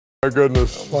My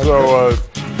goodness. So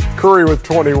Curry with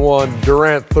 21,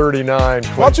 Durant 39.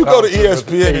 Why don't you go to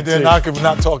ESPN and then I can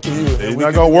not talk to you? He's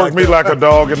not going to work me like a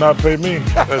dog and not pay me.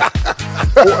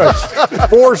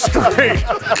 Four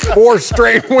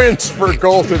straight wins for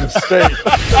Golden State.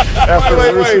 After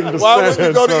losing to why wouldn't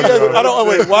you go to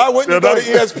ESPN? Why wouldn't you go to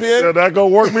ESPN? They're not going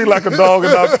to work me like a dog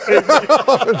and not pay me.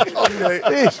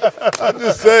 Okay. I'm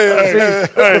just saying.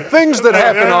 The things that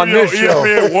happen on this show.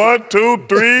 ESPN 1, 2,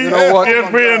 3, You know what?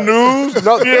 ESPN News,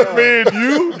 ESPN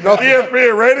U,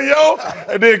 ESPN Radio,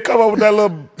 and then come up with that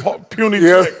little puny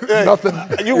trick. Nothing.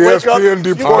 You wake up.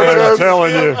 I'm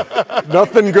telling you,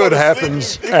 nothing good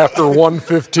happens after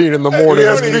 1:15 in the morning.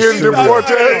 ESPN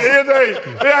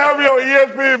Deportes. They have me on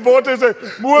ESPN Deportes say,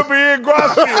 muy bien,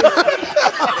 gracias.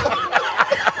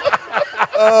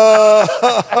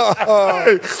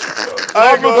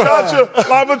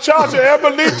 La muchacha,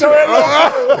 Emelito.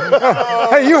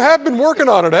 Hey, you have been working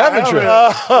on it, haven't you?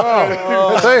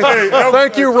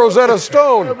 Thank you, Rosetta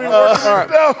Stone. All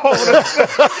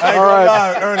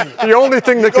right. Ernie. The only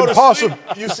thing that can possibly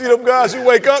You see them guys, you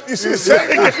wake up, you see the same.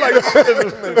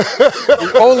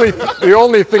 the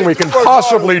only thing we can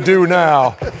possibly do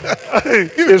now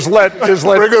is let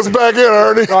Bring us back in,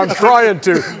 Ernie. I'm trying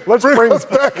to.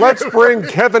 Let's bring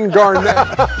Kevin Garnett.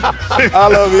 I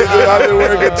love you. I've been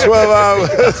working 12 hours.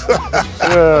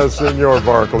 Yes, Senor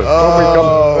Barkley.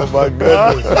 Oh, my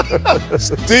goodness.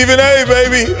 Stephen A.,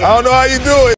 baby. I don't know how you do it.